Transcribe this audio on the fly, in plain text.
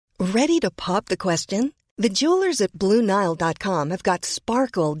Ready to pop the question? The jewelers at BlueNile.com have got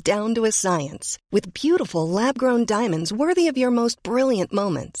sparkle down to a science with beautiful lab-grown diamonds worthy of your most brilliant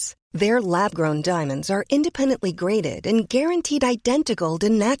moments. Their lab-grown diamonds are independently graded and guaranteed identical to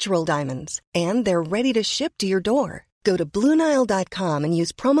natural diamonds, and they're ready to ship to your door. Go to BlueNile.com and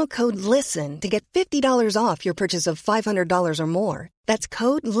use promo code LISTEN to get $50 off your purchase of $500 or more. That's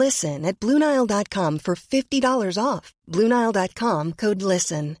code LISTEN at BlueNile.com for $50 off. BlueNile.com, code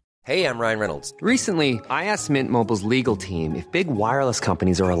LISTEN. Hey, I'm Ryan Reynolds. Recently, I asked Mint Mobile's legal team if big wireless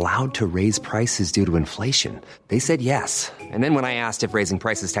companies are allowed to raise prices due to inflation. They said yes. And then when I asked if raising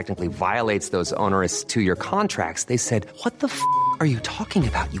prices technically violates those onerous two-year contracts, they said, "What the f*** are you talking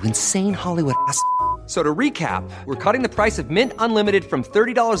about, you insane Hollywood ass f- So to recap, we're cutting the price of Mint Unlimited from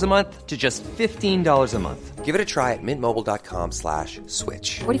 $30 a month to just $15 a month. Give it a try at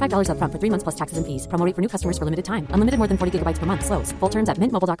mintmobile.com/switch. $45 up front for 3 months plus taxes and fees. Promo rate for new customers for limited time. Unlimited more than 40 gigabytes per month. Slows full terms at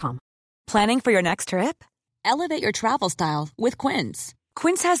mintmobile.com. Planning for your next trip? Elevate your travel style with Quince.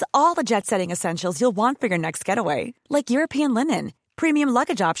 Quince has all the jet-setting essentials you'll want for your next getaway, like European linen, premium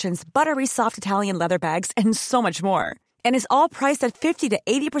luggage options, buttery soft Italian leather bags, and so much more. And is all priced at 50 to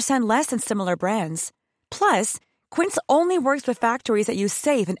 80% less than similar brands. Plus, Quince only works with factories that use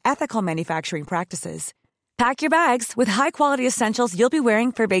safe and ethical manufacturing practices. Pack your bags with high-quality essentials you'll be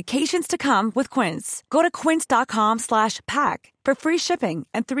wearing for vacations to come with Quince. Go to quince.com/pack for free shipping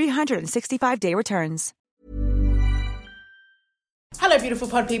and 365-day returns. Hello, beautiful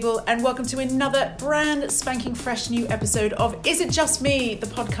pod people, and welcome to another brand spanking fresh new episode of Is It Just Me? The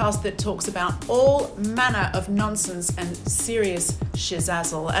podcast that talks about all manner of nonsense and serious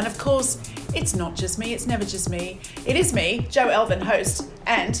shizazzle. And of course, it's not just me, it's never just me. It is me, Jo Elvin, host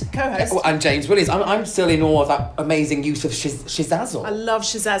and co-host. I'm James Williams. I'm still in awe of that amazing use of shizazzle. I love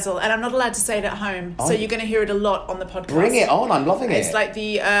shizazzle, and I'm not allowed to say it at home, so you're going to hear it a lot on the podcast. Bring it on, I'm loving it. It's like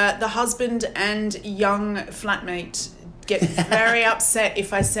the husband and young flatmate get very upset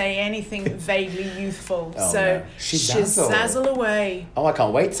if I say anything vaguely youthful. Oh, so no. shizazzle away. Oh, I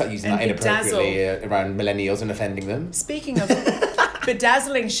can't wait to start using And that inappropriately around millennials and offending them. Speaking of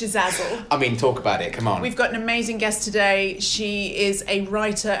bedazzling shizazzle. I mean, talk about it, come on. We've got an amazing guest today. She is a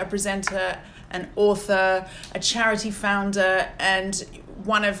writer, a presenter, an author, a charity founder, and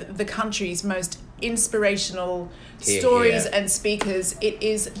one of the country's most inspirational stories and speakers. It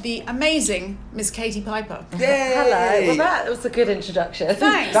is the amazing Miss Katie Piper. Yay! Hello. Well, that was a good introduction.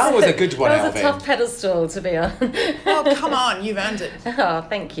 Thanks. That was a good one. That was a tough pedestal to be on. Well, come on, you've earned it. Oh,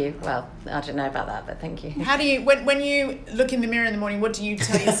 thank you. Well, I don't know about that, but thank you. How do you, when you look in the mirror in the morning, what do you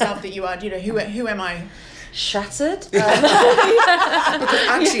tell yourself that you are? You know, who am I? Shattered.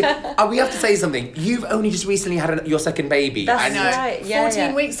 Actually, we have to say something. You've only just recently had your second baby. That's right. Yeah,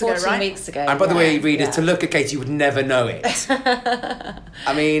 14 weeks ago, 14 right? weeks ago. And by the way, readers, to look at Katie, you would never know it.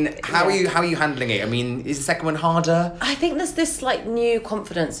 I mean, how are you handling it? I mean, is the second one harder? I think there's this like new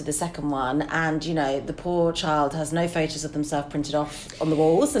confidence with the second one, and you know, the poor child has no photos of themselves printed off on the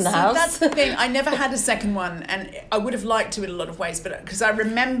walls in the house. That's the thing. I never had a second one, and I would have liked to in a lot of ways, but because I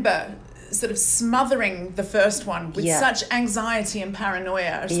remember sort of smothering the first one with such anxiety and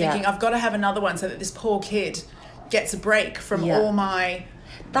paranoia. I was thinking, I've got to have another one so that this poor kid gets a break from all my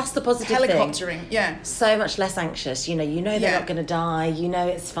That's the positive helicoptering, thing. So much less anxious. You know they're not going to die. You know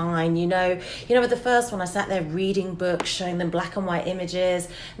it's fine. You know with the first one, I sat there reading books, showing them black and white images.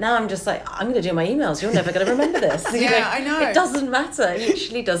 Now I'm just like, I'm going to do my emails. You're never going to remember this. I know. It doesn't matter. It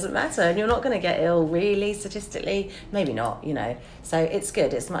literally doesn't matter. And you're not going to get ill, really, statistically. Maybe not, So it's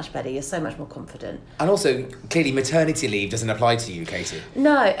good. It's much better. You're so much more confident. And also, clearly, maternity leave doesn't apply to you, Katie.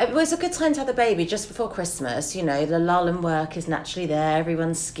 No. It was a good time to have the baby just before Christmas. The lull in work is naturally there.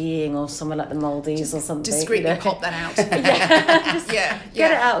 Everyone's skiing or somewhere like the Maldives or something. Discreetly pop that out.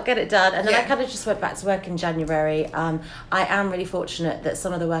 Get it out, get it done. And then I kind of just went back to work in January. I am really fortunate that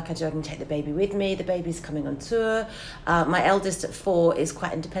some of the work I do, I can take the baby with me. The baby's coming on tour. My eldest at 4 is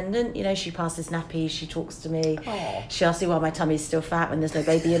quite independent. She passes nappies, she talks to me. Aww. She asks me why my tummy's still fat when there's no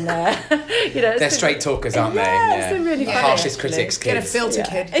baby in there. They're straight talkers, aren't they? It's been really funny, harshest actually. critics, kids. Get a filter,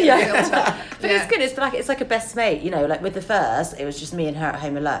 kid. But it's good. It's like a best mate. Like with the first, it was just me and her at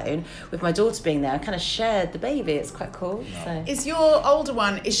home alone. With my daughter being there, I kind of shared the baby. It's quite cool. So. Is your older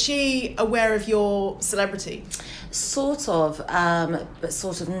one, is she aware of your celebrity? Sort of, but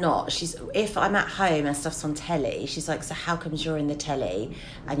sort of not. If I'm at home and stuff's on telly, she's like, so how comes you're in the telly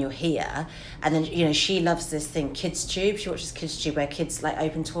and you're here? And then, she loves this thing, Kids Tube. She watches Kids Tube where kids like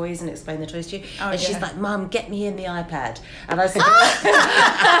open toys and explain the toys to you. She's like, Mum, get me in the iPad. And I said,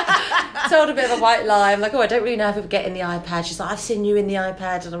 told a bit of a white lie. I'm like, I don't really know if we get in the iPad. She's like, I've seen you in the iPad.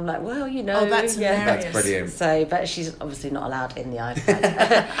 iPad, and I'm like, well, you know. Oh, that's hilarious. That's brilliant. So, but she's obviously not allowed in the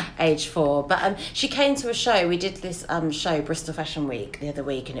iPad, age 4. But she came to a show. We did this show, Bristol Fashion Week, the other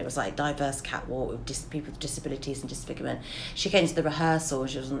week, and it was like diverse catwalk with people with disabilities and disfigurement. She came to the rehearsal,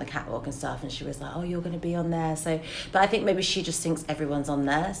 she was on the catwalk and stuff, and she was like, oh, you're going to be on there. So, but I think maybe she just thinks everyone's on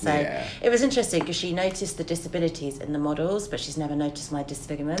there. So it was interesting because she noticed the disabilities in the models, but she's never noticed my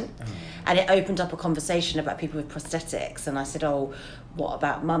disfigurement. And it opened up a conversation about people with prosthetics. And I said, oh, what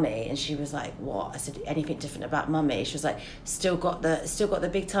about mummy? And she was like, what? I said, anything different about mummy? She was like, still got the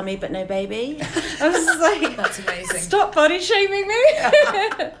big tummy but no baby. I was like, that's amazing. Stop body shaming me.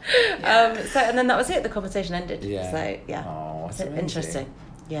 So and then that was it. The conversation ended. Yeah. So yeah, oh, that's amazing. Interesting.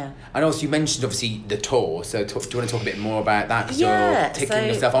 Yeah. And also, you mentioned obviously the tour. So, do you want to talk a bit more about that? Because Yeah, you're taking so-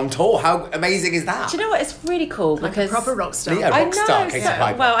 yourself on tour. How amazing is that? Do you know what? It's really cool Like because a proper rock star. Yeah, I rock star, know. Katie So,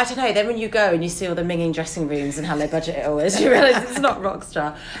 Piper. well, I don't know. Then when you go and you see all the minging dressing rooms and how low budget it all is, you realise it's not rock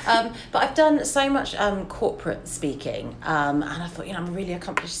star. But I've done so much corporate speaking, and I thought, I'm a really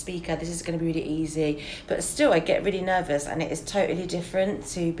accomplished speaker. This is going to be really easy. But still, I get really nervous, and it is totally different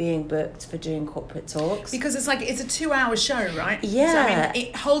to being booked for doing corporate talks. Because it's a 2-hour show, right? Yeah. So, I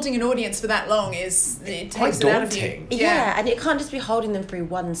mean, holding an audience for that long it quite takes it out of you. daunting. Yeah, and it can't just be holding them through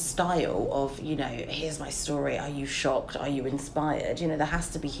one style of, here's my story, are you shocked, are you inspired? There has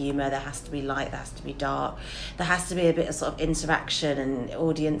to be humour, there has to be light, there has to be dark, there has to be a bit of sort of interaction and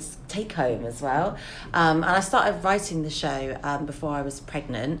audience take home as well. And I started writing the show before I was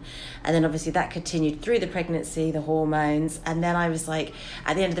pregnant, and then obviously that continued through the pregnancy, the hormones, and then I was like,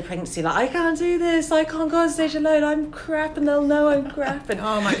 at the end of the pregnancy, like, I can't do this, I can't go on stage alone, I'm crap, and they'll know I'm crap. And,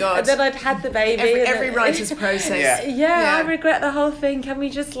 oh my God. And then I'd had the baby. Every writer's process. Yeah, I regret the whole thing. Can we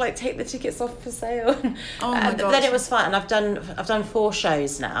just take the tickets off for sale? Oh my God. But then it was fun, and I've done 4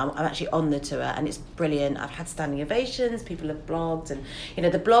 shows now. I'm actually on the tour, and it's brilliant. I've had standing ovations. People have blogged,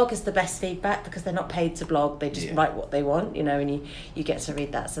 and the blog is the best feedback because they're not paid to blog. They just write what they want, and you get to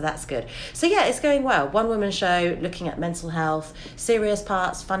read that. So that's good. So yeah, it's going well. One woman show looking at mental health, serious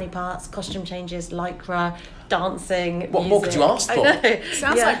parts, funny parts, costume changes, lycra, dancing. What more could you ask for?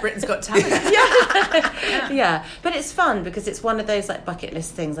 Sounds like Britain's Got Talent. Yeah, but it's fun because it's one of those bucket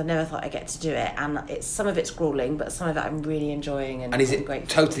list things. I never thought I'd get to do it, and some of it's grueling, but some of it I'm really enjoying. And is it great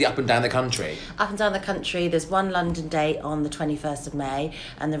totally up and down the country? Up and down the country. There's one London date on the 21st of May,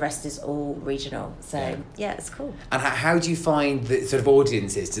 and the rest is all regional. So yeah, it's cool. And how do you find the sort of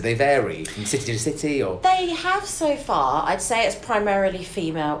audiences? Do they vary from city to city, or? They have so far. I'd say it's primarily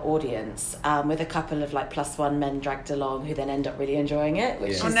female audience, with a couple of +1 men dragged along who then end up really enjoying it.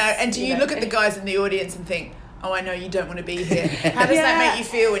 Which is, Oh no! And do you look at the guys in the audience and think, oh, I know you don't want to be here? How does that make you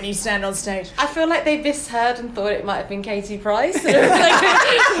feel when you stand on stage? I feel like they misheard and thought it might have been Katie Price.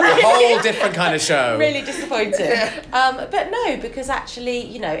 A whole different kind of show. Really disappointed. But no, because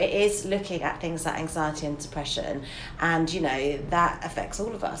actually, it is looking at things like anxiety and depression, and that affects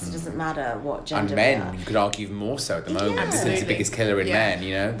all of us. It doesn't matter what gender And we men, are. you could argue even more so at the moment. Yeah. This is the Absolutely. biggest killer in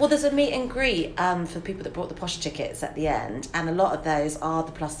men, Well, there's a meet and greet for people that bought the posh tickets at the end, and a lot of those are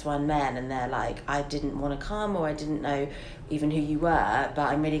the +1 men, and they're like, I didn't want to come, or I didn't know even who you were, but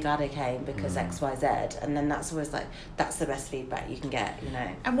I'm really glad I came because XYZ. And then that's always that's the best feedback you can get,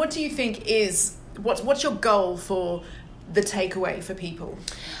 And what do you think is what's your goal for the takeaway for people?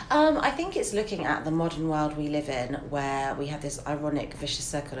 I think it's looking at the modern world we live in, where we have this ironic vicious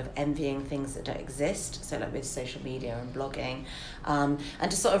circle of envying things that don't exist, so with social media and blogging, and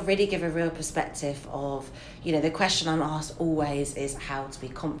to sort of really give a real perspective of, the question I'm asked always is how to be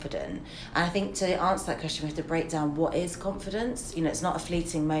confident. And I think to answer that question, we have to break down what is confidence. It's not a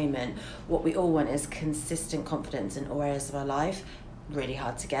fleeting moment. What we all want is consistent confidence in all areas of our life. Really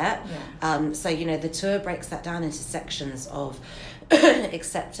hard to get. So the tour breaks that down into sections of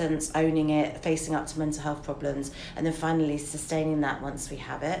acceptance, owning it, facing up to mental health problems, and then finally sustaining that once we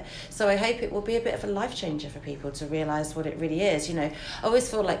have it. So I hope it will be a bit of a life changer for people to realise what it really is. I always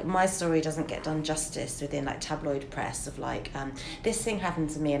feel like my story doesn't get done justice within tabloid press of this thing happened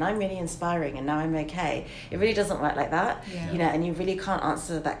to me and I'm really inspiring and now I'm okay. It really doesn't work like that. And you really can't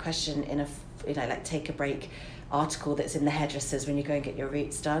answer that question in a take a break article that's in the hairdressers when you go and get your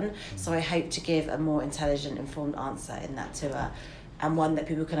roots done. So I hope to give a more intelligent, informed answer in that tour, and one that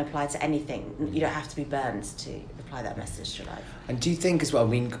people can apply to anything. You don't have to be burned to apply that message to life. And do you think as well,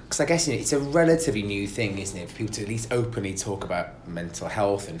 because I guess it's a relatively new thing, isn't it, for people to at least openly talk about mental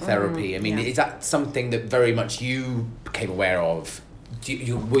health and therapy? Is that something that very much you became aware of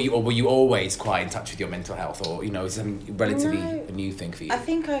were you always quite in touch with your mental health, or is it something relatively a new thing for you? I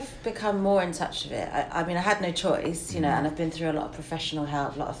think I've become more in touch with it. I mean, I had no choice, and I've been through a lot of professional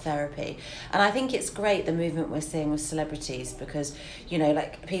help, a lot of therapy, and I think it's great the movement we're seeing with celebrities, because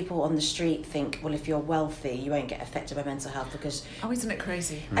like people on the street think, well, if you're wealthy, you won't get affected by mental health because. Oh, isn't it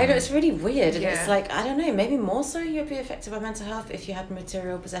crazy? I know, it's really weird, and it's like, I don't know, maybe more so you'd be affected by mental health if you had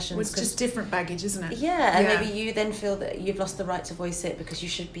material possessions. Well, it's just different baggage, isn't it? Yeah, and maybe you then feel that you've lost the right to voice it because you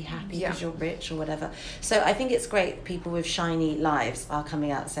should be happy because you're rich or whatever. So I think it's great people with shiny lives are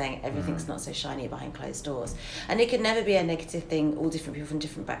coming out saying everything's not so shiny behind closed doors. And it can never be a negative thing, all different people from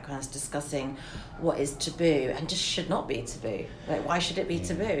different backgrounds discussing what is taboo and just should not be taboo. Like, why should it be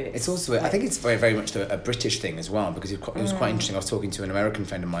taboo? It's also, I think it's very, very much a British thing as well, because it was quite interesting. I was talking to an American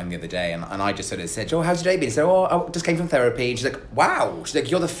friend of mine the other day, and I just sort of said, "Oh, how's your day been?" He said, "Oh, I just came from therapy." And she's like, "Wow." She's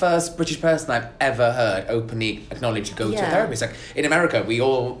like, "You're the first British person I've ever heard openly acknowledge you go to a therapist." Like, in America, we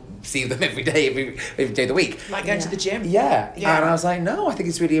all see them every day of the week. Like going to the gym. Yeah. And I was like, no, I think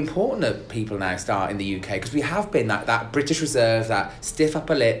it's really important that people now start in the UK, because we have been that British reserve, that stiff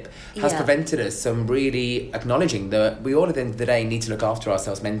upper lip has prevented us from really acknowledging that we all at the end of the day need to look after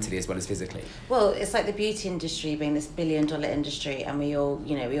ourselves mentally as well as physically. Well, it's like the beauty industry being this $1 billion industry, and we all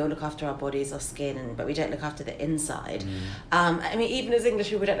look after our bodies, our skin, but we don't look after the inside. I mean, even as English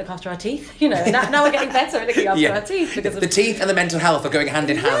people, we don't look after our teeth, now we're getting better at looking after our teeth because the teeth and the mental health are going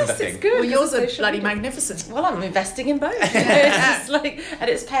hand in hand. It's good. Well, yours are bloody magnificent. Well, I'm investing in both. It's just like, and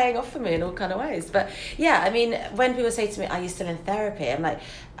it's paying off for me in all kind of ways. But yeah, I mean, when people say to me, "Are you still in therapy?" I'm like,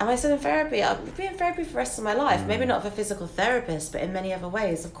 am I still in therapy? I'll be in therapy for the rest of my life. Maybe not of a physical therapist, but in many other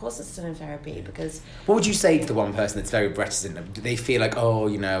ways. Of course, I'm still in therapy because. What would you say to the one person that's very reticent? Do they feel like,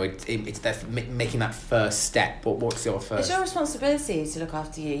 it's their making that first step? What's your first? It's your responsibility to look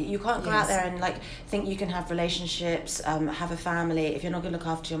after you. You can't go out there and think you can have relationships, have a family if you're not going to look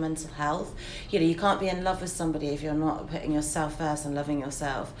after your mental health. You can't be in love with somebody if you're not putting yourself first and loving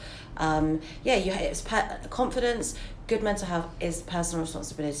yourself. It's confidence. Good mental health is personal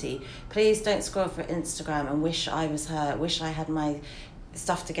responsibility. Please don't scroll for Instagram and wish I was her, wish I had my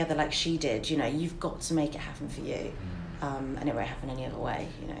stuff together like she did. You've got to make it happen for you. And it won't happen any other way,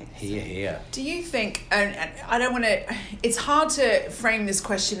 Here. Do you think, and I don't want to, it's hard to frame this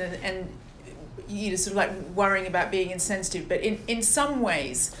question and sort of like worrying about being insensitive, but in some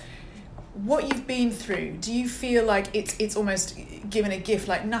ways, what you've been through, do you feel like it's almost given a gift,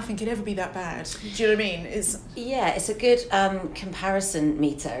 like nothing could ever be that bad? Do you know what I mean? It's a good comparison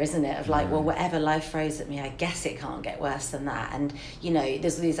meter, isn't it? Of like, well, whatever life throws at me, I guess it can't get worse than that. And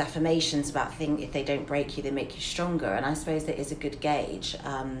there's these affirmations about things, if they don't break you, they make you stronger. And I suppose that is a good gauge.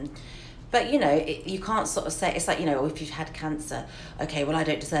 But, you can't sort of say, it's like, if you've had cancer, okay, well, I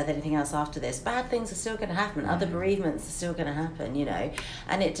don't deserve anything else after this. Bad things are still going to happen. Other bereavements are still going to happen,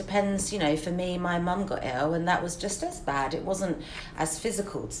 And it depends, for me, my mum got ill and that was just as bad. It wasn't as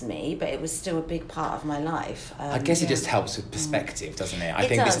physical to me, but it was still a big part of my life. I guess it just helps with perspective, doesn't it? I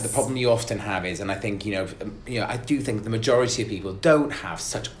think this is the problem you often have is, and I think, I do think the majority of people don't have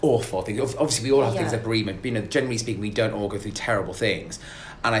such awful things. Obviously, we all have things like bereavement. Generally speaking, we don't all go through terrible things.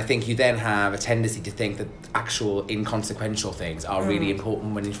 And I think you then have a tendency to think that actual inconsequential things are really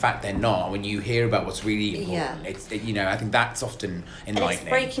important when in fact they're not. When you hear about what's really important, I think that's often enlightening. And it's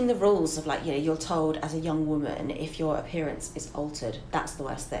breaking the rules of you're told as a young woman, if your appearance is altered, that's the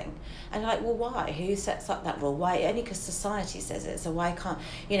worst thing. And you're like, well, why? Who sets up that rule? Why? Only because society says it. So why can't,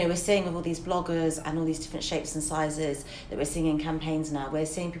 we're seeing of all these bloggers and all these different shapes and sizes that we're seeing in campaigns now, we're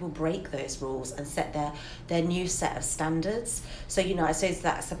seeing people break those rules and set their new set of standards. So, I suppose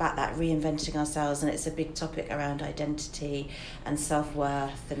that's about that reinventing ourselves, and it's a big topic around identity and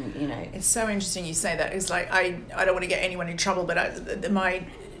self-worth, and it's so interesting you say that. It's like I don't want to get anyone in trouble, but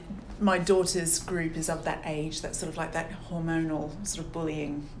my daughter's group is of that age, that's sort of like that hormonal sort of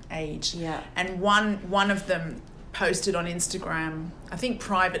bullying age. And one of them posted on Instagram, I think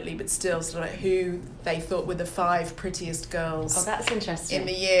privately, but still, sort of like who they thought were the 5 prettiest girls. Oh, that's interesting. In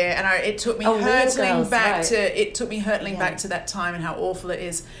the year, and it took me hurtling back to that time and how awful it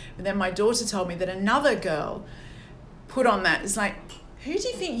is. But then my daughter told me that another girl put on that. It's like, who do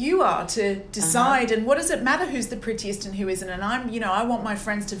you think you are to decide? And what does it matter who's the prettiest and who isn't? And I want my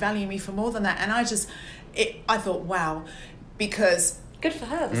friends to value me for more than that. And I thought, wow, because. Good for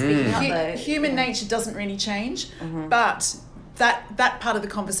her for speaking up, though. Human nature doesn't really change, but that part of the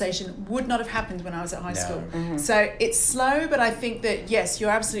conversation would not have happened when I was at high school. So it's slow, but I think that, yes,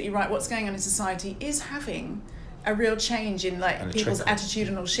 you're absolutely right. What's going on in society is having a real change in like people's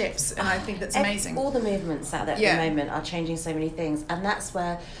attitudinal shifts, and I think that's amazing. All the movements out there at the moment are changing so many things, and that's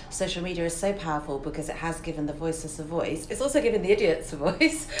where social media is so powerful, because it has given the voiceless a voice. It's also given the idiots a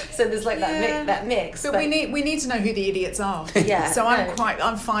voice. So there's like that mix. But we need to know who the idiots are. Yeah. So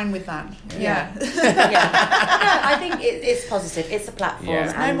I'm fine with that. Yeah. I think it's positive. It's a platform.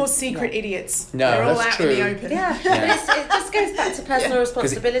 There's no more secret idiots. No, they're all that's out true. in the open. Yeah. But it just goes back to personal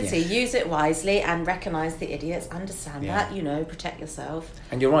responsibility. Use it wisely and recognise the idiots. Understand that, protect yourself.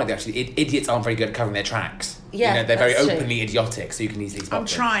 And you're right, actually, idiots aren't very good at covering their tracks. Yeah, they're very openly idiotic, so you can easily spot them. I'm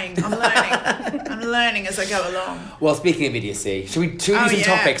trying. I'm learning. I'm learning as I go along. Well, speaking of idiocy, should we do some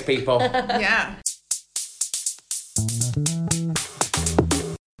topics, people? Yeah.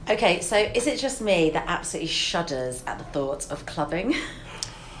 Okay, so is it just me that absolutely shudders at the thought of clubbing?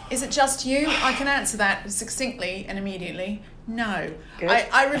 Is it just you? I can answer that succinctly and immediately. No. Good.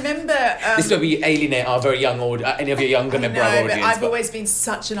 I remember... this is where we alienate our very young any of your younger member of our audience. I've always been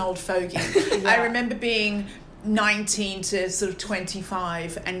such an old fogey. I remember being 19 to sort of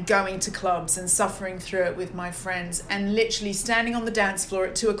 25 and going to clubs and suffering through it with my friends, and literally standing on the dance floor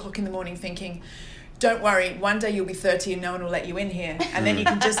at 2:00 in the morning thinking, don't worry, one day you'll be 30 and no one will let you in here, and then you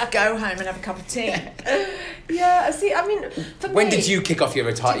can just go home and have a cup of tea. Yeah, see, I mean, for when me, did you kick off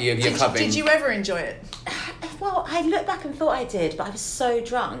your clubbing? Did you ever enjoy it? Well, I look back and thought I did, but I was so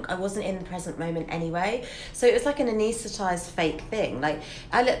drunk, I wasn't in the present moment anyway. So it was like an anaesthetised fake thing. Like,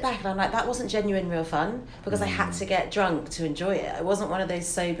 I look back and I'm like, that wasn't genuine real fun, because I had to get drunk to enjoy it. I wasn't one of those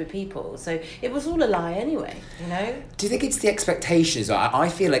sober people. So it was all a lie anyway, Do you think it's the expectations? I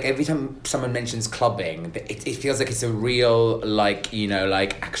feel like every time someone mentions clubbing, it feels like it's a real,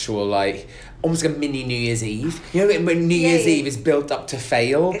 actual, almost like a mini New Year's Eve. When New Year's Eve is built up to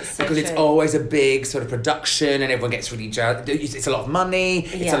fail, because it's always a big sort of production and everyone gets really jazzed. It's a lot of money,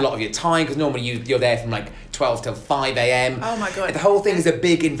 it's a lot of your time, because normally you're there from 12 till 5 a.m. Oh my God. The whole thing is a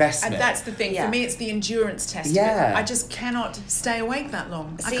big investment. And that's the thing. For me, it's the endurance test. Yeah. I just cannot stay awake that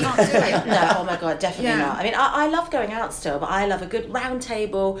long. See, I can't do it. No, oh my God, definitely not. I mean, I love going out still, but I love a good round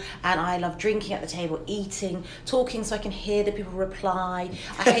table, and I love drinking at the table, eating, talking so I can hear the people reply.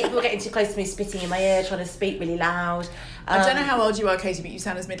 I hate people getting too close to me, spitting in my ear, trying to speak really loud. I don't know how old you are, Katie, but you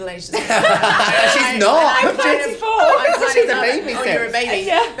sound as middle-aged as me. She's not. I'm 24. She's a baby. Oh, you're a baby.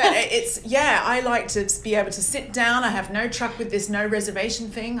 Yeah. But I like to be able to sit down. I have no truck with this no reservation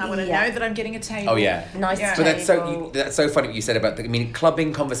thing. I want to know that I'm getting a table. Oh, yeah. Nice table. But that's so funny what you said about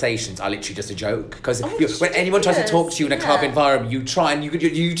clubbing conversations are literally just a joke. Because when anyone tries to talk to you in a club environment, you try and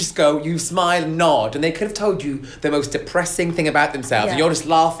you just go, you smile and nod, and they could have told you the most depressing thing about themselves, and you're just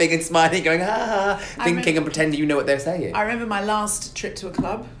laughing and smiling, going, thinking and pretending you know what they're saying. I remember my last trip to a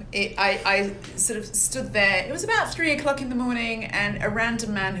club. I sort of stood there. It was about 3:00 in the morning, and a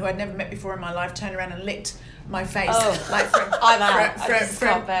random man who I'd never met before in my life turned around and licked my face,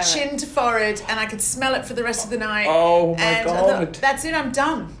 from chin to forehead, and I could smell it for the rest of the night. Oh my God! That's it. I'm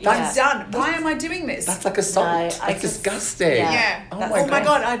done. I'm done. Why am I doing this? That's like assault. That's disgusting. Yeah. Oh my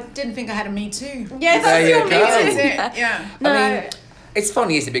God! I didn't think I had a Me Too. Yeah, there you go. That's it. Yeah. No. I mean, it's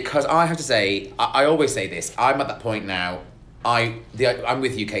funny, isn't it? Because I have to say, I always say this. I'm at that point now. I'm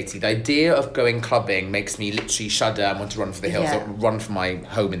with you, Katie. The idea of going clubbing makes me literally shudder and want to run for the hills, or run for my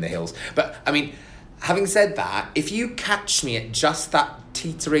home in the hills. But I mean, having said that, if you catch me at just that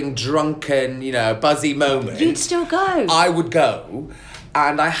teetering, drunken, buzzy moment, you'd still go. I would go,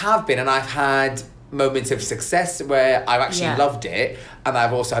 and I have been, and I've had moments of success where I've actually loved it, and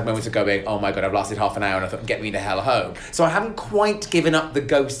I've also had moments of going, oh my God, I've lasted half an hour and I thought, get me the hell home. So I haven't quite given up the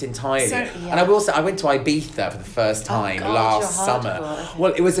ghost entirely. And I will say, I went to Ibiza for the first time last summer.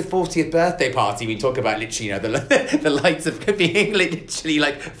 Well, it was a 40th birthday party. We talk about literally, the lights of being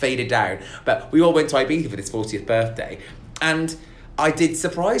literally faded down. But we all went to Ibiza for this 40th birthday, and I did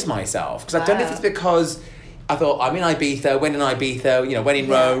surprise myself, because I don't know if it's because I thought, I'm in Ibiza, when in Ibiza, when in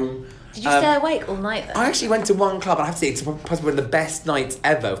Rome. Did you stay awake all night then? I actually went to one club, and I have to say it's possibly one of the best nights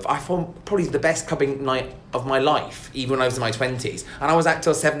ever. I thought probably the best clubbing night of my life, even when I was in my 20s. And I was out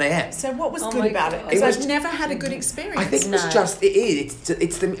till 7 a.m. So what was good about it? Because I've never had a good experience. I think it was just,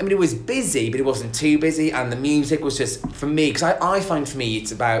 it was busy, but it wasn't too busy. And the music was just, for me, because I find for me,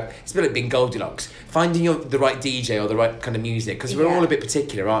 it's a bit like being Goldilocks. Finding the right DJ or the right kind of music. Because we're all a bit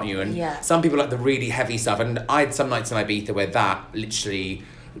particular, aren't you? And some people like the really heavy stuff. And I had some nights in Ibiza where that literally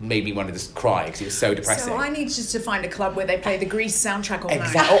made me want to just cry, because it was so depressing. So I need just to find a club where they play the Grease soundtrack all night.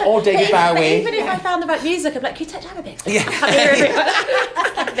 Exactly. Or David Bowie. Even if I found the right music, I'd be like, can you take down a bit? Yeah.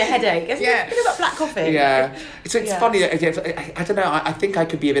 The headache. Have you got black coffee? Yeah. So it's funny. I don't know. I think I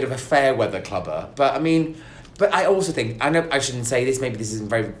could be a bit of a fair weather clubber, but I mean, but I also think, I know I shouldn't say this. Maybe this isn't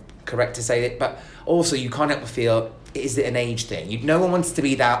very correct to say it, but also you can't help but feel, is it an age thing? No one wants to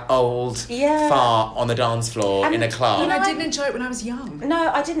be that old fart on the dance floor in a club. I didn't enjoy it when I was young.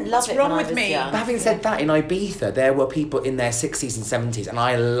 No, I didn't love it when I was young. But having said that, in Ibiza, there were people in their 60s and 70s, and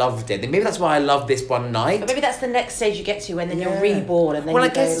I loved it. Maybe that's why I loved this one night. But maybe that's the next stage you get to, when then you're reborn, and then well,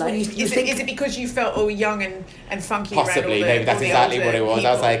 you I guess go like... Is it because you felt all young and funky? Possibly, maybe that's exactly what it was. People.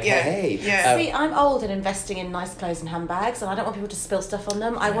 I was like, hey. Yeah. See, I'm old and investing in nice clothes and handbags, and I don't want people to spill stuff on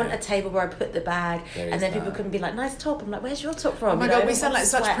them. I want a table where I put the bag, and then people couldn't be like, nice top. I'm like, where's your top from? Oh my God, we sound like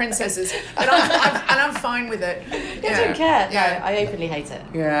such princesses. But I'm fine with it. I don't care. No, I openly hate it.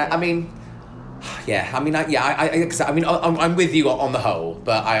 Yeah, I mean... I'm with you on the whole,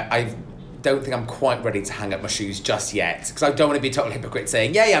 but I don't think I'm quite ready to hang up my shoes just yet, because I don't want to be a total hypocrite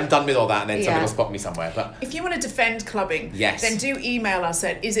saying, I'm done with all that, and then somebody will spot me somewhere. But if you want to defend clubbing, then do email us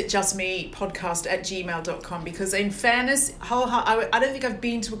at isitjustmepodcast@gmail.com, because in fairness, I don't think I've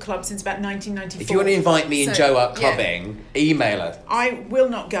been to a club since about 1994. If you want to invite me and Joe out clubbing, email us. I will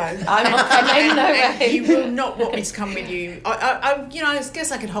not go. I'm not coming, no way. You will not want me to come with you. I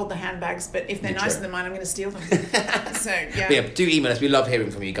guess I could hold the handbags, but if they're nicer than mine, I'm going to steal them. So, But do email us. We love hearing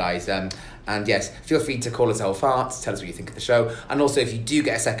from you guys. And yes, feel free to call us old farts, tell us what you think of the show. And also, if you do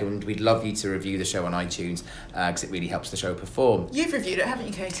get a second, we'd love you to review the show on iTunes, because it really helps the show perform. You've reviewed it, haven't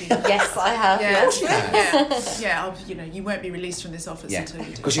you, Katie? Yes, I have. Yeah. You won't be released from this office until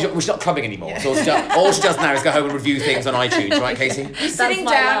you do. Because she's not clubbing anymore. So all she does now is go home and review things on iTunes, right, Katie? You're sitting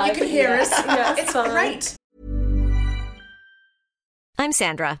down, you can hear us. It's great. I'm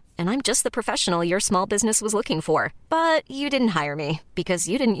Sandra, and I'm just the professional your small business was looking for. But you didn't hire me because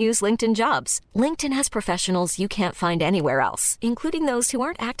you didn't use LinkedIn Jobs. LinkedIn has professionals you can't find anywhere else, including those who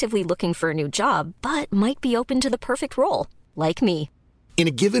aren't actively looking for a new job, but might be open to the perfect role, like me. In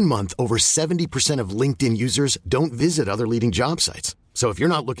a given month, over 70% of LinkedIn users don't visit other leading job sites. So if you're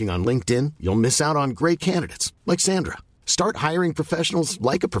not looking on LinkedIn, you'll miss out on great candidates, like Sandra. Start hiring professionals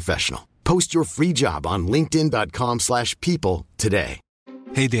like a professional. Post your free job on linkedin.com/people today.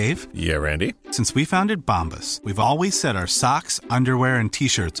 Hey, Dave. Yeah, Randy. Since we founded Bombas, we've always said our socks, underwear, and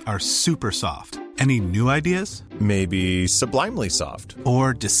T-shirts are super soft. Any new ideas? Maybe sublimely soft.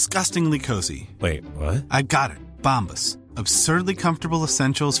 Or disgustingly cozy. Wait, what? I got it. Bombas. Absurdly comfortable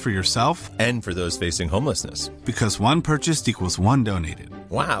essentials for yourself and for those facing homelessness. Because one purchased equals one donated.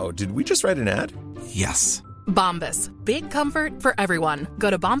 Wow, did we just write an ad? Yes. Bombas. Big comfort for everyone. Go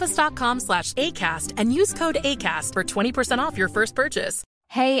to bombas.com/ACAST and use code ACAST for 20% off your first purchase.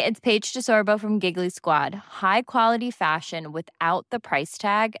 Hey, it's Paige DeSorbo from Giggly Squad. High quality fashion without the price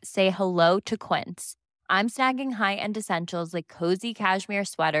tag. Say hello to Quince. I'm snagging high-end essentials like cozy cashmere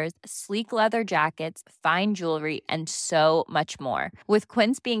sweaters, sleek leather jackets, fine jewelry, and so much more. With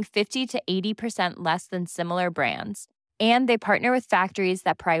Quince being 50 to 80% less than similar brands. And they partner with factories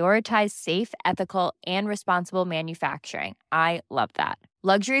that prioritize safe, ethical, and responsible manufacturing. I love that.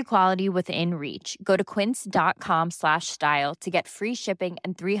 Luxury quality within reach. Go to quince.com/style to get free shipping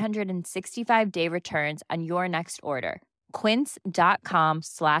and 365-day returns on your next order.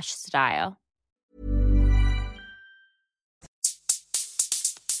 Quince.com/style.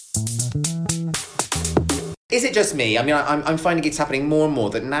 Is it just me? I mean, I'm finding it's happening more and more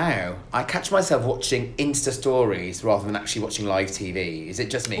that now I catch myself watching Insta stories rather than actually watching live TV. Is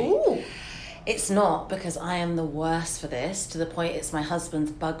it just me? Ooh. It's not, because I am the worst for this, to the point it's my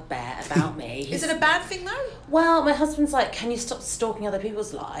husband's bugbear about me. Is it a bad thing, though? Well, my husband's like, can you stop stalking other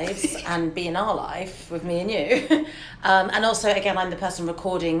people's lives and be in our life with me and you? And also, again, I'm the person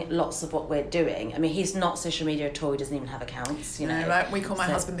recording lots of what we're doing. I mean, he's not social media at all. He doesn't even have accounts, you know. No, right? We call my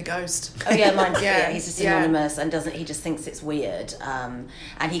husband the ghost. Oh, yeah, mine's, he's just anonymous and he just thinks it's weird. And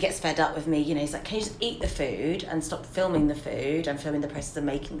he gets fed up with me, you know, he's like, can you just eat the food and stop filming the food and filming the process of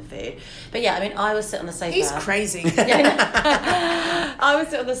making the food? But yeah, I mean, I would sit on the sofa. He's crazy. I would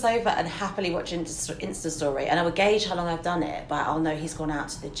sit on the sofa and happily watch Insta story, and I would gauge how long I've done it by, I'll know he's gone out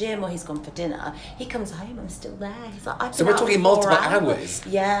to the gym or he's gone for dinner. He comes home, I'm still there. He's like, I've been so we're out talking for multiple 4 hours.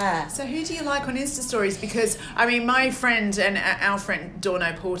 Yeah. So who do you like on Insta stories? Because, I mean, my friend and our friend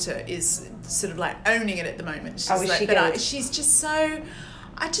Dorno Porter is sort of like owning it at the moment. She's is she good? She's just so...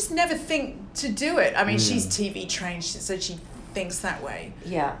 I just never think to do it. I mean, she's TV trained, so she thinks that way.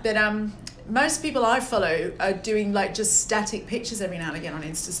 Yeah. But Most people I follow are doing like just static pictures every now and again on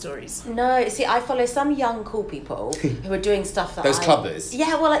Insta stories. No, see, I follow some young cool people who are doing stuff that Those clubbers.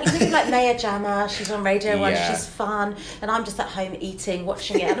 Yeah, well, like you think of like Maya Jama, she's on Radio 1, she's fun, and I'm just at home eating,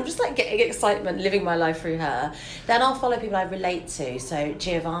 watching it, and I'm just like getting excitement, living my life through her. Then I'll follow people I relate to, so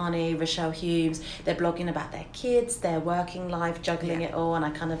Giovanni, Rochelle Humes, they're blogging about their kids, their working life, juggling it all, and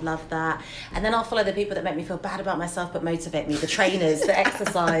I kind of love that. And then I'll follow the people that make me feel bad about myself but motivate me, the trainers, the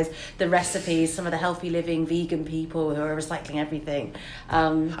exercise, the recipes, some of the healthy living vegan people who are recycling everything.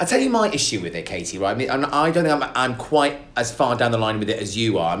 I'll tell you my issue with it, Katie, right? I mean, I don't think I'm quite as far down the line with it as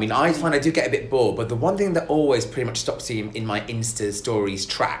you are. I mean, I find I do get a bit bored, but the one thing that always pretty much stops me in my Insta stories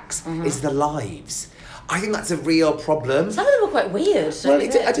tracks is the lives. I think that's a real problem. Some of them are quite weird. Well,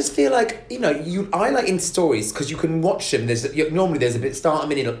 I just feel like, you know, I like Insta stories because you can watch them. Normally there's a bit start, a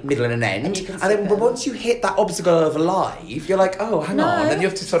middle and an end. And then but once you hit that obstacle of live, you're like, oh, hang on. And you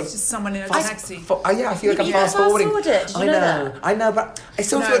have to sort of... It's just someone in a taxi. I feel like I'm fast forwarding. I know, but I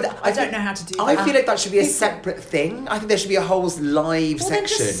still feel that... I don't know how to do that. I feel like that should be a separate thing. I think there should be a whole live section. Then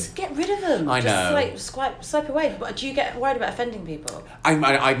just get rid of them. I know. Just swipe away. But do you get worried about offending people?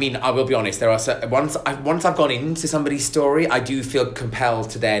 I mean, I will be honest. There are once I've gone into somebody's story, I do feel compelled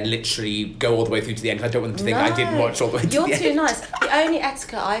to then literally go all the way through to the end. I don't want them to think I didn't watch all the way to the end. You're too nice. The only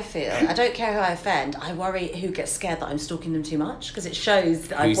etiquette I feel, I don't care who I offend, I worry who gets scared that I'm stalking them too much, because it shows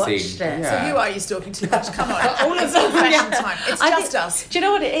that I've watched it. Yeah. So who are you stalking too much? Come on. All of the confession time. It's just us. Do you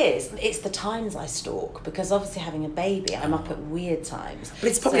know what it is? It's the times I stalk, because obviously having a baby, I'm up at weird times. But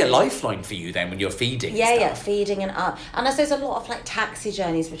it's probably a lifeline for you then when you're feeding. Yeah, feeding and up. And I suppose a lot of like taxi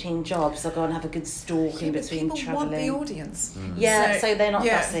journeys between jobs, I'll go and have a good stalk in between travelling. Audience. So they're not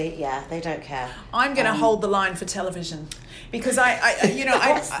fussy. Yeah, they don't care. I'm going to hold the line for television because I think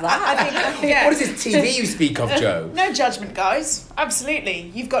What is this TV you speak of, Jo? No judgment, guys.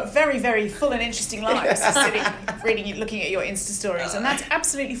 Absolutely, you've got very, very full and interesting lives sitting, reading, looking at your Insta stories, and that's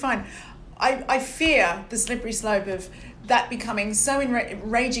absolutely fine. I fear the slippery slope of that becoming so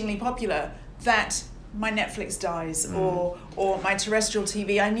enragingly popular that my Netflix dies or my terrestrial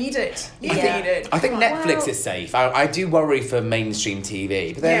TV. I need it. You need it. I think Netflix is safe. I do worry for mainstream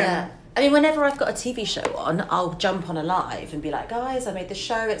TV. But then, I mean, whenever I've got a TV show on, I'll jump on a live and be like, guys, I made the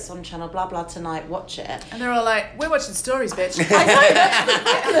show, it's on channel blah blah tonight, watch it. And they're all like, we're watching stories, bitch. I know, that's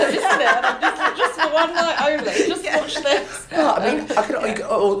ridiculous, isn't it? Just for one night only, just watch this. Well, I mean, I could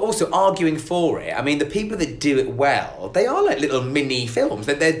also arguing for it. I mean, the people that do it well, they are like little mini films.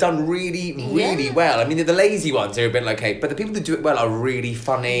 They're done really, really well. I mean, the lazy ones are a bit like, hey, but the people that do it well are really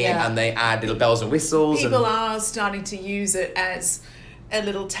funny and they add little bells and whistles. People are starting to use it as a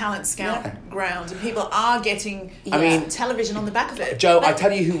little talent scout ground, and people are getting television on the back of it. Jo, I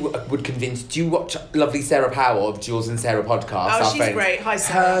tell you who would convince. Do you watch lovely Sarah Powell of Jules and Sarah podcast? Oh, she's great. Hi,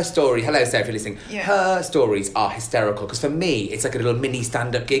 Sarah. Her story. Hello, Sarah, if you're listening. Yeah. Her stories are hysterical because for me, it's like a little mini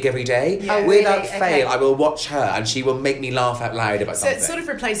stand-up gig every day. Yeah. Without fail, I will watch her, and she will make me laugh out loud about something. So it's sort of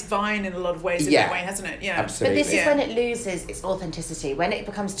replaced Vine in a lot of ways. In that way, hasn't it? Yeah, absolutely. But this is when it loses its authenticity. When it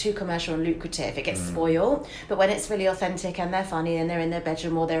becomes too commercial and lucrative, it gets spoiled. But when it's really authentic and they're funny and they're in their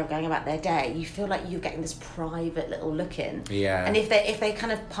bedroom or they're going about their day, you feel like you're getting this private little look in. Yeah. And if they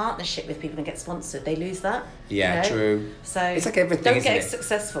kind of partnership with people and get sponsored, they lose that. Yeah, true. So it's like everything. Don't get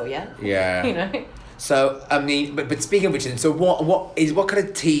successful, Yeah. You know. So I mean, but speaking of which, so what kind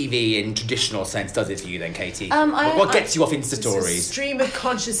of TV in traditional sense does it for you then, Katie? What gets you off Insta stories? Stream of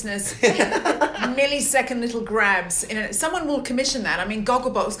consciousness, millisecond little grabs. Someone will commission that. I mean,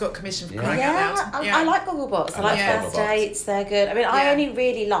 Gogglebox got commissioned for crying out loud. I like Gogglebox. I like First Dates. They're good. I mean, I only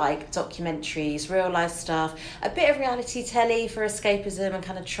really like documentaries, real life stuff, a bit of reality telly for escapism and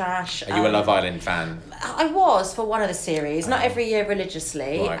kind of trash. Are you a Love Island fan? I was for one of the series, not every year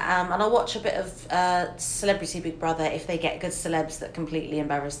religiously, and I'll watch a bit of Celebrity Big Brother if they get good celebs that completely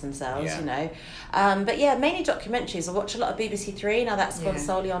embarrass themselves, you know. But yeah, mainly documentaries. I watch a lot of BBC Three now that's gone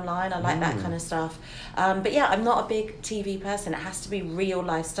solely online. I like that kind of stuff. But yeah, I'm not a big TV person. It has to be real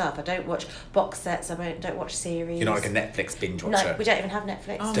life stuff. I don't watch box sets. I don't watch series. You're not like a Netflix binge watcher. No, we don't even have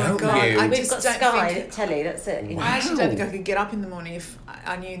Netflix. Oh my God. We've got Sky telly. That's it. I actually don't think I could get up in the morning if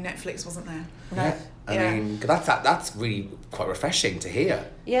I knew Netflix wasn't there. No. I mean, that's really quite refreshing to hear.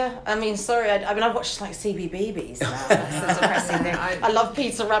 Yeah, I mean, sorry, I've watched like CBBBs now. That's a depressing thing. I love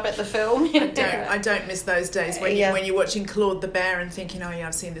Peter Rabbit the film. I don't miss those days when you're watching Claude the Bear and thinking, oh yeah,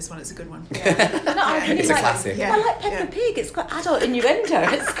 I've seen this one, it's a good one. It's a classic. I like Peppa Pig. It's got adult innuendo.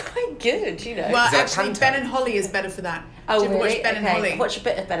 It's quite good, you know. Well, actually, Ben and Holly is better for that. Oh, do you ever watch Ben and Holly? I watch a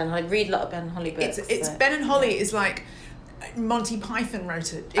bit of Ben and Holly. Read a lot of Ben and Holly books. Ben and Holly is like Monty Python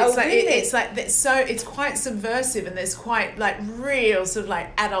wrote it. It's it's quite subversive, and there's quite like real sort of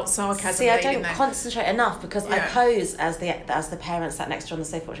like adult sarcasm. See, I don't concentrate enough because I pose as the parent sat next to her on the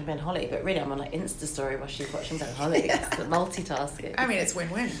sofa watching Ben Holly, but really I'm on like Insta story while she's watching Ben Holly. It's multitasking. I mean, it's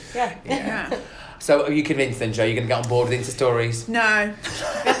win-win. Yeah. So are you convinced then, Jo? You're going to get on board with Insta stories? No.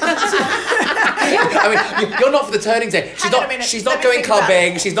 I mean, you're not for the turning day. She's not going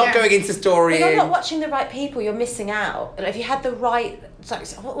clubbing. She's not going Insta storying. You're not watching the right people. You're missing out. If you had the right,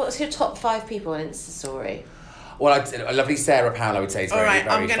 what's your top 5 people on Insta story? Well, a lovely Sarah Powell, I would say, is very,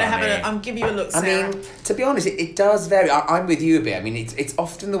 very funny. I'll give you a look, Sarah. I mean, to be honest, it does vary. I'm with you a bit. I mean, it's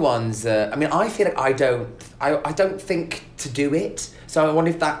often the ones. I feel like I don't think to do it. So I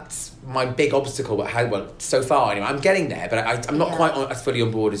wonder if that's my big obstacle. But so far anyway, I'm getting there, but I'm not quite as fully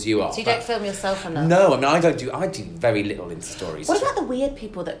on board as you are. So you don't film yourself enough? No, I mean, I do very little Insta stories. What about the weird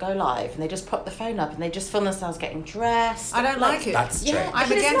people that go live and they just pop the phone up and they just film themselves getting dressed? I don't like it. That's true. I'm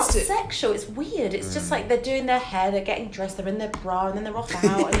against it. It's not sexual. It's weird. It's just like they're doing their hair, they're getting dressed, they're in their bra, and then they're off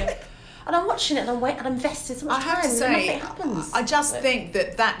out. And I'm watching it and I'm invested so much time. I have to say, nothing happens. I just think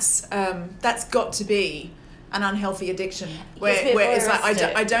that's got to be an unhealthy addiction where it's like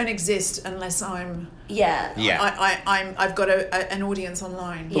I don't exist unless I'm I've got an audience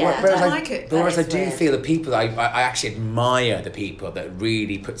online. I don't like it. Whereas I do feel the people I actually admire the people that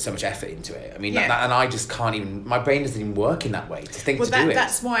really put so much effort into it. I mean, and I just can't even. My brain doesn't even work in that way to think to do it.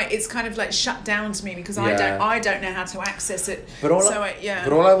 That's why it's kind of like shut down to me because I don't know how to access it. But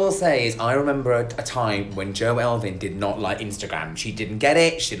all I will say is I remember a time when Jo Elvin did not like Instagram. She didn't get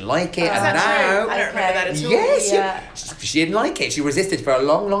it. She didn't like it. And now I don't remember that at all. Yes, she didn't like it. She resisted for a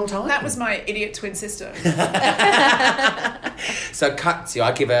long, long time. That was my idiot twin sister. So Katya,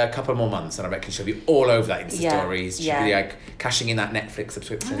 I give her a couple more months and I reckon she'll be all over that Insta stories. She'll be like cashing in that Netflix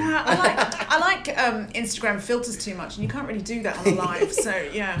subscription. I like Instagram filters too much and you can't really do that on a live, so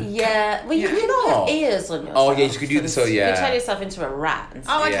well you can have ears on yourself. Oh yeah, you can do this. So you can turn yourself into a rat and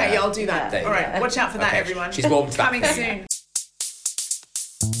stuff. Oh okay, I'll do that. All right, watch out for that, everyone. She's warmed to that. Coming soon.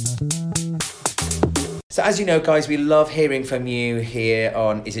 So as you know, guys, we love hearing from you here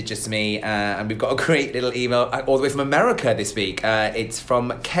on Is It Just Me? And we've got a great little email all the way from America this week. It's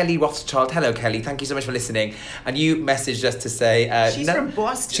from Kelly Rothschild. Hello, Kelly. Thank you so much for listening. And you messaged us to say... She's from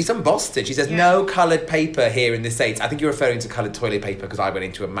Boston. She's from Boston. She says, no coloured paper here in the States. I think you're referring to coloured toilet paper because I went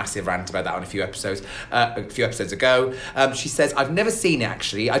into a massive rant about that on a few episodes ago. She says, I've never seen it,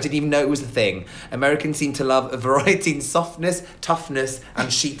 actually. I didn't even know it was a thing. Americans seem to love a variety in softness, toughness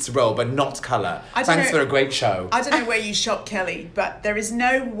and sheets roll, but not colour. Thanks for a great show. I don't know where you shop, Kelly, but there is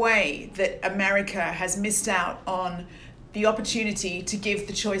no way that America has missed out on the opportunity to give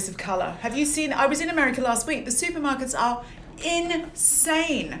the choice of colour. Have you seen... I was in America last week. The supermarkets are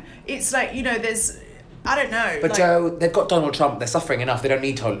insane. It's like, there's... I don't know. But Jo, they've got Donald Trump. They're suffering enough. They don't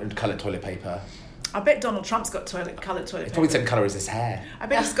need coloured toilet paper. I bet Donald Trump's got coloured toilet paper. It's probably the same colour as his hair. I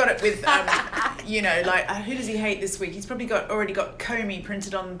bet he's got it with, who does he hate this week? He's probably already got Comey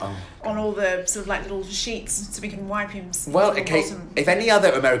printed on all the sort of like little sheets so we can wipe him. Well, okay, if any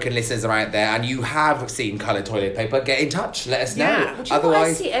other American listeners are out there and you have seen coloured toilet paper, get in touch. Let us know. Well, otherwise, what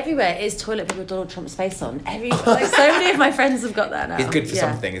I see everywhere is toilet paper with Donald Trump's face on. So many of my friends have got that now. He's good for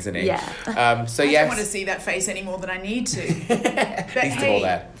something, isn't he? Yeah. I don't want to see that face any more than I need to. But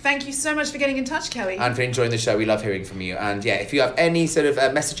hey, thank you so much for getting in touch, Kelly. And for enjoying the show. We love hearing from you. And if you have any sort of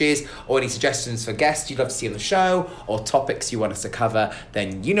messages or any suggestions for guests you'd love to see on the show or topics you want us to cover,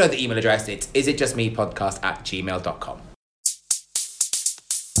 then you know the email address. It's isitjustmepodcast@gmail.com.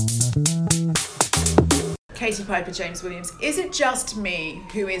 Katie Piper, James Williams. Is it just me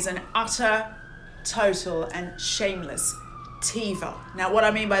who is an utter, total and shameless Tiva? Now, what I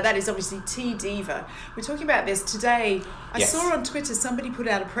mean by that is obviously T-Diva. We're talking about this today. I saw on Twitter somebody put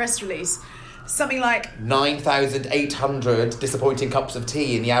out a press release, something like 9,800 disappointing cups of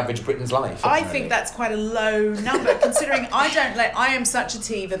tea in the average Briton's life. I think that's quite a low number, considering I am such a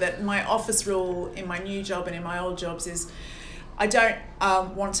Tiva that my office rule in my new job and in my old jobs is I don't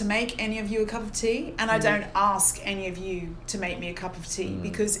want to make any of you a cup of tea, and I don't ask any of you to make me a cup of tea,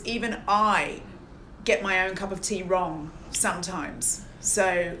 because even I get my own cup of tea wrong sometimes.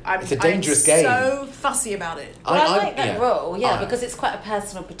 So it's a dangerous game. So fussy about it. Well, I like that rule, because it's quite a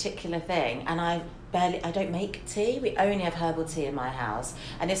personal, particular thing, and I I don't make tea. We only have herbal tea in my house.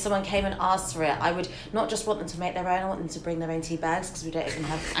 And if someone came and asked for it, I would not just want them to make their own, I want them to bring their own tea bags, because we don't even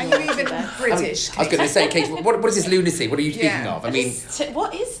have. Are you even British? I was going to say, Kate, what is this lunacy? What are you speaking of? I mean,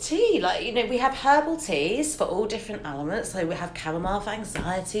 what is tea? Like, you know, we have herbal teas for all different elements. So we have chamomile for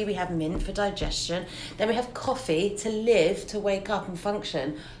anxiety, we have mint for digestion, then we have coffee to live, to wake up and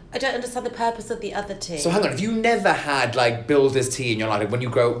function. I don't understand the purpose of the other tea. So hang on, have you never had like builder's tea in your life? Like when you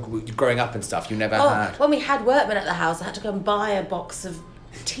growing up and stuff, you never had? When we had workmen at the house, I had to go and buy a box of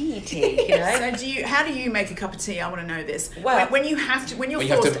tea, you know. So how do you make a cup of tea? I want to know this. Well, when you're forced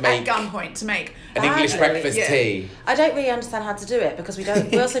at gunpoint to make an English breakfast tea. I don't really understand how to do it, because we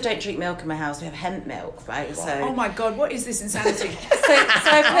also don't drink milk in my house. We have hemp milk, right? So oh my god, what is this insanity? so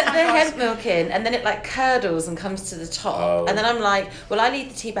I put the hemp milk in, and then it like curdles and comes to the top, and then I'm like, well, I leave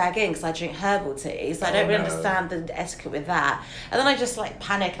the tea bag in because I drink herbal tea, so I don't really understand the etiquette with that. And then I just like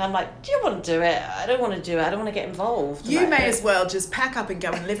panic, and I'm like, do you want to do it? I don't want to do it. I don't want to get involved. You may as well just pack up and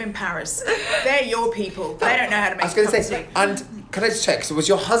go and live in Paris. They're your people. They don't know how to make. I was going to say, and can I just check? So was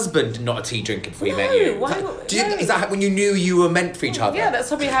your husband not a tea drinker before you met you? Is that when you knew you were meant for each other? Yeah, that's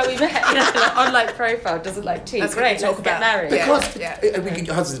probably how we met. You know, like, online profile doesn't like tea. That's great. Let's get married. Because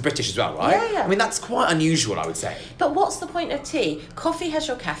your husband's British as well, right? Yeah. I mean, that's quite unusual, I would say. But what's the point of tea? Coffee has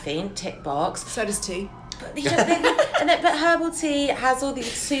your caffeine, tick box. So does tea. But herbal tea has all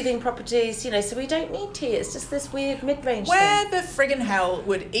these soothing properties, you know, so we don't need tea. It's just this weird mid-range Where thing. the friggin' hell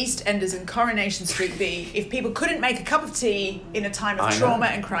would EastEnders and Coronation Street be if people couldn't make a cup of tea in a time of trauma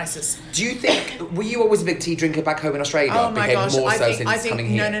and crisis? Do you think, were you always a big tea drinker back home in Australia? Oh my gosh, more I so think since coming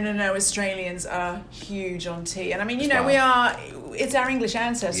here? No, Australians are huge on tea. And I mean, you know, it's our English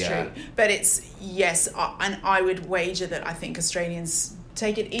ancestry, but and I would wager that I think Australians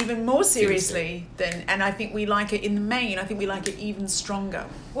take it even more seriously and I think we like it in the main. I think we like it even stronger.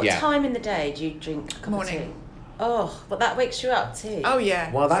 What time in the day do you drink a cup of tea? Oh, but that wakes you up too. Oh,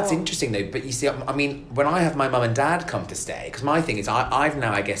 yeah. Well, that's interesting though. But you see, I mean, when I have my mum and dad come to stay, because my thing is I've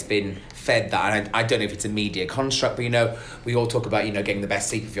now, I guess, been fed that, and I don't know if it's a media construct, but, you know, we all talk about, you know, getting the best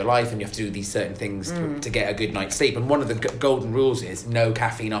sleep of your life, and you have to do these certain things to get a good night's sleep. And one of the golden rules is no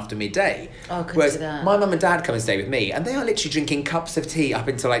caffeine after midday. Oh, couldn't Whereas do that. my mum and dad come and stay with me, and they are literally drinking cups of tea up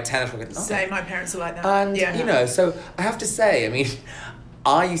until like 10 o'clock at night. Same, my parents are like that. And, you know, so I have to say, I mean,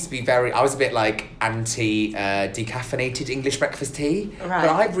 I used to be I was a bit like anti-decaffeinated English breakfast tea. Right.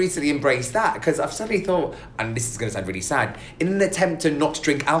 But I've recently embraced that because I've suddenly thought, and this is going to sound really sad, in an attempt to not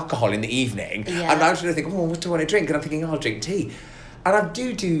drink alcohol in the evening, I'm now trying to think, what do I want to drink? And I'm thinking, I'll drink tea. And I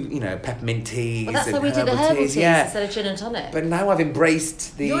do, you know, peppermint teas. Well, that's and why we did the herbal teas yeah. instead of gin and tonic. But now I've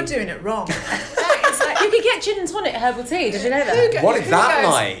embraced the... You're doing it wrong. You could get gin and tonic herbal tea. Did you know that? What is that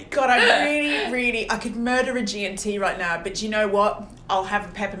like? God, I could murder a G&T right now, but you know what? I'll have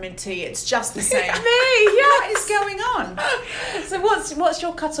a peppermint tea. It's just the same. Me, yeah. What is going on? So what's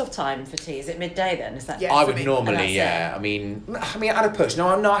your cut-off time for tea? Is it midday then? Is that? Yeah, I would normally, I mean, at a push.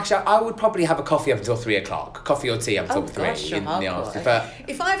 No, actually, I would probably have a coffee up until 3 o'clock. Coffee or tea up until 3 in the afternoon. But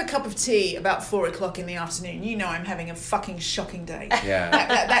if I have a cup of tea about 4 o'clock in the afternoon, you know I'm having a fucking shocking day. Yeah.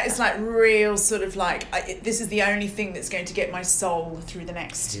 That is like real sort of like, this is the only thing that's going to get my soul through the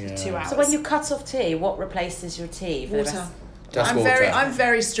next 2 hours. So when you cut off tea, what replaces your tea? For water. Water. I'm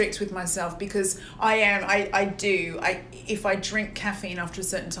very strict with myself because if I drink caffeine after a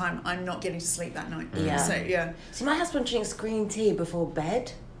certain time, I'm not getting to sleep that night. Yeah. So my husband drinks green tea before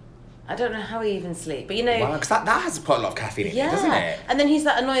bed. I don't know how he even sleeps, but you know... Wow, because that has quite a lot of caffeine in it, doesn't it? And then he's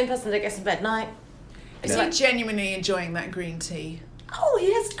that annoying person that gets in bed night. Is he genuinely enjoying that green tea? Oh,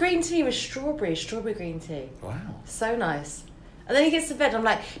 he has green tea with strawberry green tea. Wow. So nice. And then he gets to bed, I'm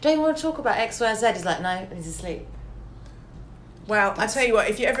like, don't you want to talk about X, Y, Z? He's like, no, and he's asleep. Well, I tell you what,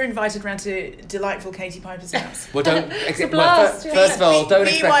 if you're ever invited round to delightful Katie Piper's house... Well, don't... blast, first of all, don't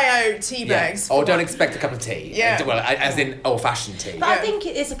expect... BYO tea bags. Or don't expect a cup of tea. Yeah. Well, as in old-fashioned tea. But I think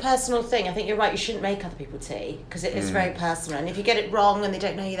it is a personal thing. I think you're right, you shouldn't make other people tea, because it is very personal. And if you get it wrong and they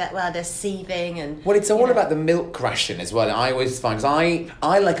don't know you that well, they're seething and... Well, it's all about the milk ration as well. And I always find... Because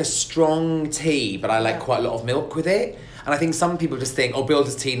I like a strong tea, but I like quite a lot of milk with it. And I think some people just think,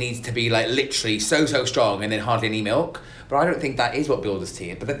 Builder's tea needs to be like literally so strong and then hardly any milk. But I don't think that is what Builder's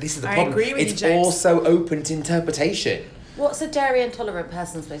tea is. But this is the problem. I agree with it's you, James. also open to interpretation. What's a dairy intolerant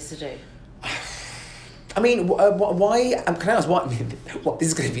person supposed to do? I mean, why... can I ask, what this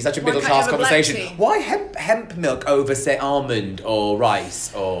is going to be such a middle-class conversation. Why hemp milk over, say, almond or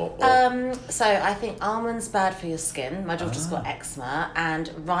rice or... So I think almond's bad for your skin. My daughter's got eczema,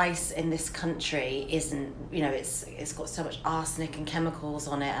 and rice in this country isn't, you know, it's got so much arsenic and chemicals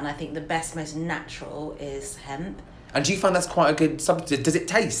on it, and I think the best, most natural is hemp. And do you find that's quite a good substitute? Does it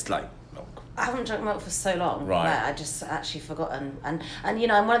taste like milk? I haven't drunk milk for so long. Right. Like, I just actually forgotten. And you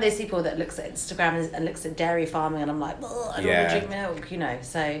know, I'm one of those people that looks at Instagram and looks at dairy farming, and I'm like, oh, I don't want to drink milk, you know.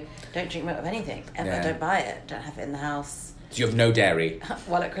 So don't drink milk of anything ever. Yeah. Don't buy it. Don't have it in the house. So you have no dairy?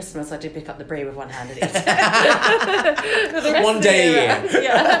 Well, at Christmas I do pick up the brie with one hand and eat it. One day a year.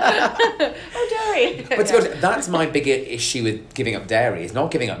 Yeah. Oh, dairy. But to be honest, that's my bigger issue with giving up dairy. It's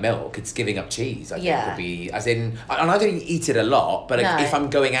not giving up milk, it's giving up cheese. I think would be, as in, and I don't eat it a lot, but if I'm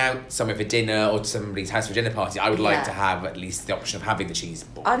going out somewhere for dinner or to somebody's house for a dinner party, I would like to have at least the option of having the cheese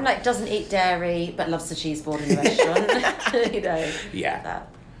board. I'm like, doesn't eat dairy, but loves the cheese board in the restaurant. You know. Yeah. That.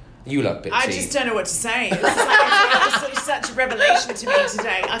 You love bit I cheese. just don't know what to say. It's such a revelation to me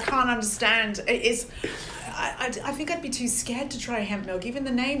today. I can't understand. I think I'd be too scared to try hemp milk. Even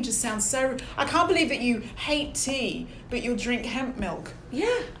the name just sounds so... I can't believe that you hate tea, but you'll drink hemp milk.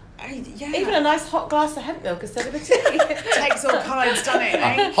 Yeah. Yeah. Even a nice hot glass of hemp milk instead of a tea. Takes all kinds, doesn't it?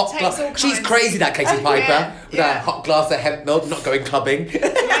 Eh? Hot glass. She's crazy, that Katie Piper. With a hot glass of hemp milk, not going clubbing.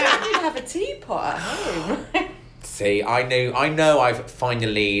 Yeah. You have a teapot at home. See, I know I've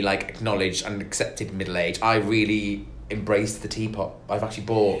finally acknowledged and accepted middle age. I really embraced the teapot. I've actually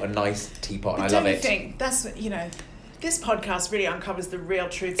bought a nice teapot and I love it. Don't you think that's, this podcast really uncovers the real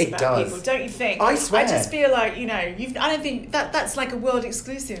truths It about does. people, don't you think? I swear. I just feel like, I don't think that's like a world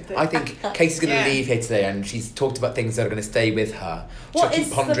exclusive. I think Katie's going to leave here today and she's talked about things that are going to stay with her. What is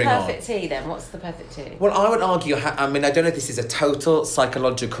the perfect tea then? What's the perfect tea? Well, I would argue, I don't know if this is a total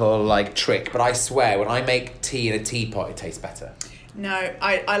psychological trick, but I swear when I make tea in a teapot, it tastes better. No,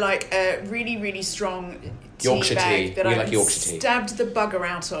 I like a really, really strong Yorkshire tea tea. that You I've like Yorkshire tea? stabbed the bugger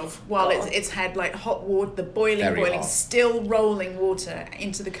out of while it's had hot water, the boiling, hot. still rolling water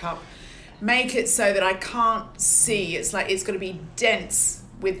into the cup. Make it so that I can't see. It's like it's got to be dense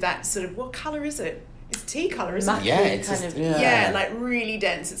with that sort of, what colour is it? It's tea colour, isn't it? Yeah, it's Really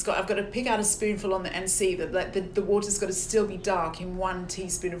dense. I've got to pick out a spoonful and see that the water's got to still be dark in 1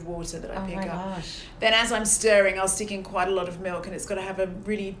 teaspoon of water that I pick up. Gosh. Then as I'm stirring, I'll stick in quite a lot of milk, and it's got to have a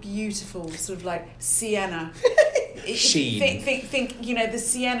really beautiful sort of sienna sheen. Think the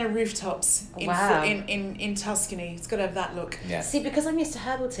sienna rooftops in Tuscany. It's got to have that look. Yeah. See, because I'm used to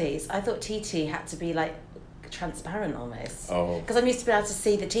herbal teas, I thought tea had to be transparent almost. Oh. Because I'm used to be able to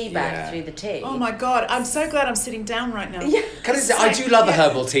see the tea bag through the tea. Oh my God, I'm so glad I'm sitting down right now. Yeah. I do love a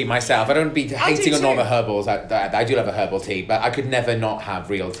herbal tea myself. I don't be hating on all the herbals. I do love a herbal tea, but I could never not have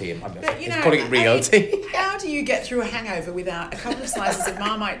real tea. I'm calling it real tea. How do you get through a hangover without a couple of slices of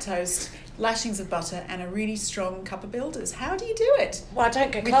Marmite toast, lashings of butter, and a really strong cup of Builders? How do you do it? Well, I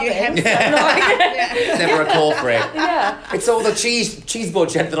don't go With clubbing. your hemp. There's never a call for it. Yeah. It's all the cheese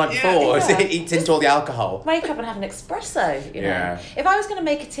board you had the night before. Yeah. It eats into all the alcohol. Wake up and have an espresso, you know. Yeah. If I was going to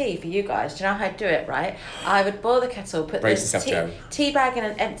make a tea for you guys, do you know how I'd do it, right? I would boil the kettle, put the tea bag in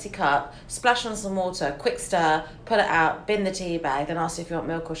an empty cup, splash on some water, quick stir, put it out, bin the tea bag, then ask if you want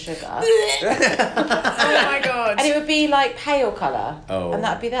milk or sugar. Oh my God. And it would be pale colour. Oh. And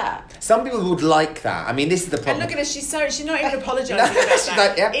that would be that. Some people would like that. I mean, this is the problem. And look at her, she's not even apologising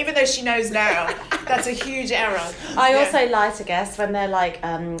about that. Even though she knows now, that's a huge error. I also lie to guests when they're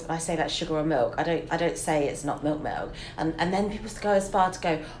I say sugar or milk. I don't say it's not milk. And then people go as far to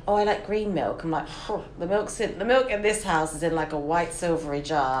go, oh, I like green milk. I'm like, the milk in this house is in a white silvery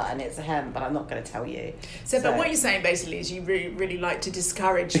jar and it's hemp, but I'm not going to tell you. But what you're saying basically is you really, really like to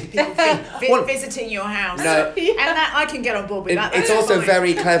discourage people visiting your house. No. And that I can get on board with that. It's also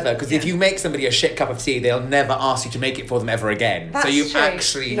very clever because if you make somebody a shit cup of tea, they'll never ask you to make it for them ever again. That's so you've true.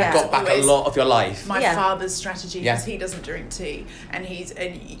 actually got back a lot of your life. My father's strategy, because he doesn't drink tea, and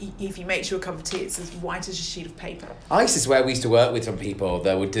if he makes you a cup of tea, it's as white as a sheet of paper. I used to swear we used to work with some people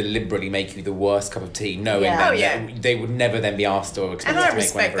that would deliberately make you the worst cup of tea, knowing that they would never then be asked or expected to make one ever again. And I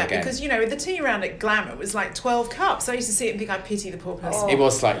respect that because, the tea round at Glamour was 12 cups. I used to see it and think I pity the poor person. It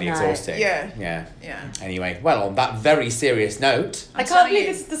was slightly exhausting. Yeah. Anyway, well, on that very serious note... I can't believe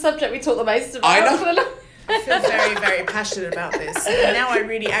this is the subject we talk the most about. I know. I feel very, very passionate about this. And now I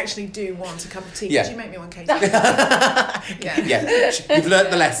really actually do want a cup of tea. Yeah. Could you make me one, Katie? Yeah. You've learnt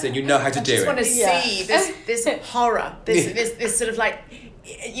the lesson. You know how to do it. I just want to see this horror, this sort of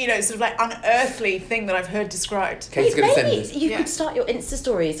unearthly thing that I've heard described. Kate's going to send this. You could start your Insta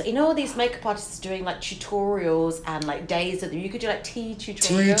stories. You know all these makeup artists doing tutorials and days of them. You could do tea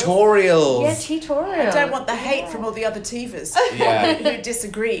tutorials. Tutorials. Yeah, tutorials. I don't want the hate from all the other TVers who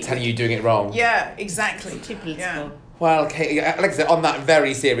disagree. Telling you doing it wrong. Yeah, exactly. Too political. Well, Katie, like I said, on that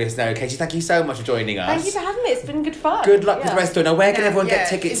very serious note, Katie, thank you so much for joining us. Thank you for having me. It's been good fun. Good luck with the rest of the tour. Now, where can everyone get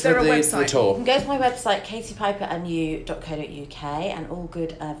tickets for the tour? You can go to my website, katiepiperandyou.co.uk, and all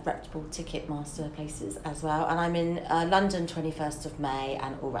good reputable Ticketmaster places as well. And I'm in London 21st of May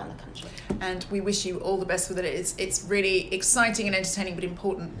and all around the country. And we wish you all the best with it. It's really exciting and entertaining but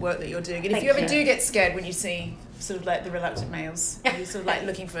important work that you're doing. And if you ever do get scared when you see sort of like the reluctant males, you're sort of like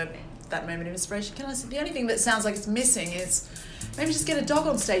looking for that moment of inspiration. Can I say the only thing that sounds like it's missing is maybe just get a dog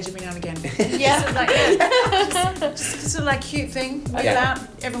on stage every now and again. Just sort of like cute thing like that.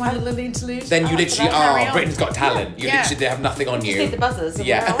 Everyone had a little interlude. Then you literally are Britain's Got Talent. You literally have nothing on you. Just need the buzzers.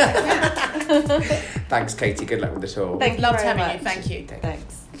 Yeah. Thanks, Katie. Good luck with the tour. Thank you. Loved having you. Thank you.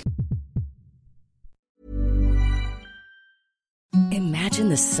 Thanks. Imagine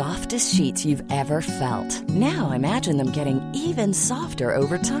the softest sheets you've ever felt. Now imagine them getting even softer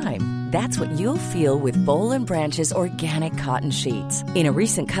over time. That's what you'll feel with Boll & Branch's organic cotton sheets. In a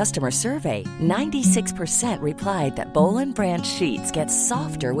recent customer survey, 96% replied that Boll & Branch sheets get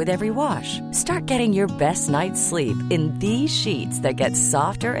softer with every wash. Start getting your best night's sleep in these sheets that get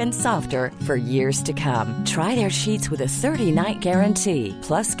softer and softer for years to come. Try their sheets with a 30-night guarantee.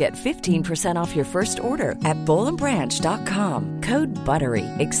 Plus, get 15% off your first order at bollandbranch.com. Code BUTTERY.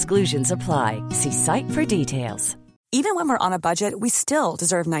 Exclusions apply. See site for details. Even when we're on a budget, we still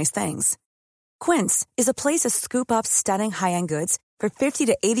deserve nice things. Quince is a place to scoop up stunning high-end goods for 50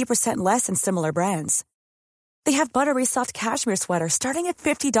 to 80% less than similar brands. They have buttery soft cashmere sweaters starting at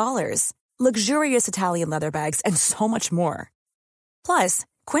 $50, luxurious Italian leather bags, and so much more. Plus,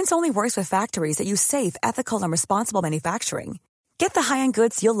 Quince only works with factories that use safe, ethical, and responsible manufacturing. Get the high-end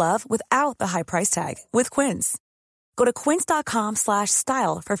goods you'll love without the high price tag with Quince. Go to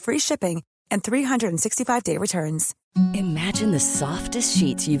quince.com/style for free shipping and 365-day returns. Imagine the softest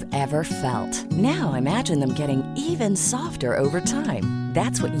sheets you've ever felt. Now imagine them getting even softer over time.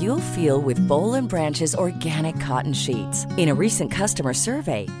 That's what you'll feel with Boll & Branch's organic cotton sheets. In a recent customer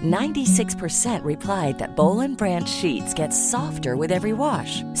survey, 96% replied that Boll & Branch sheets get softer with every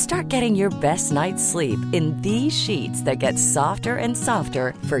wash. Start getting your best night's sleep in these sheets that get softer and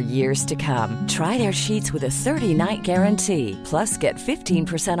softer for years to come. Try their sheets with a 30-night guarantee. Plus, get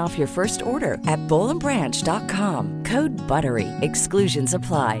 15% off your first order at bollandbranch.com. Code BUTTERY. Exclusions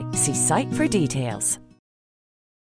apply. See site for details.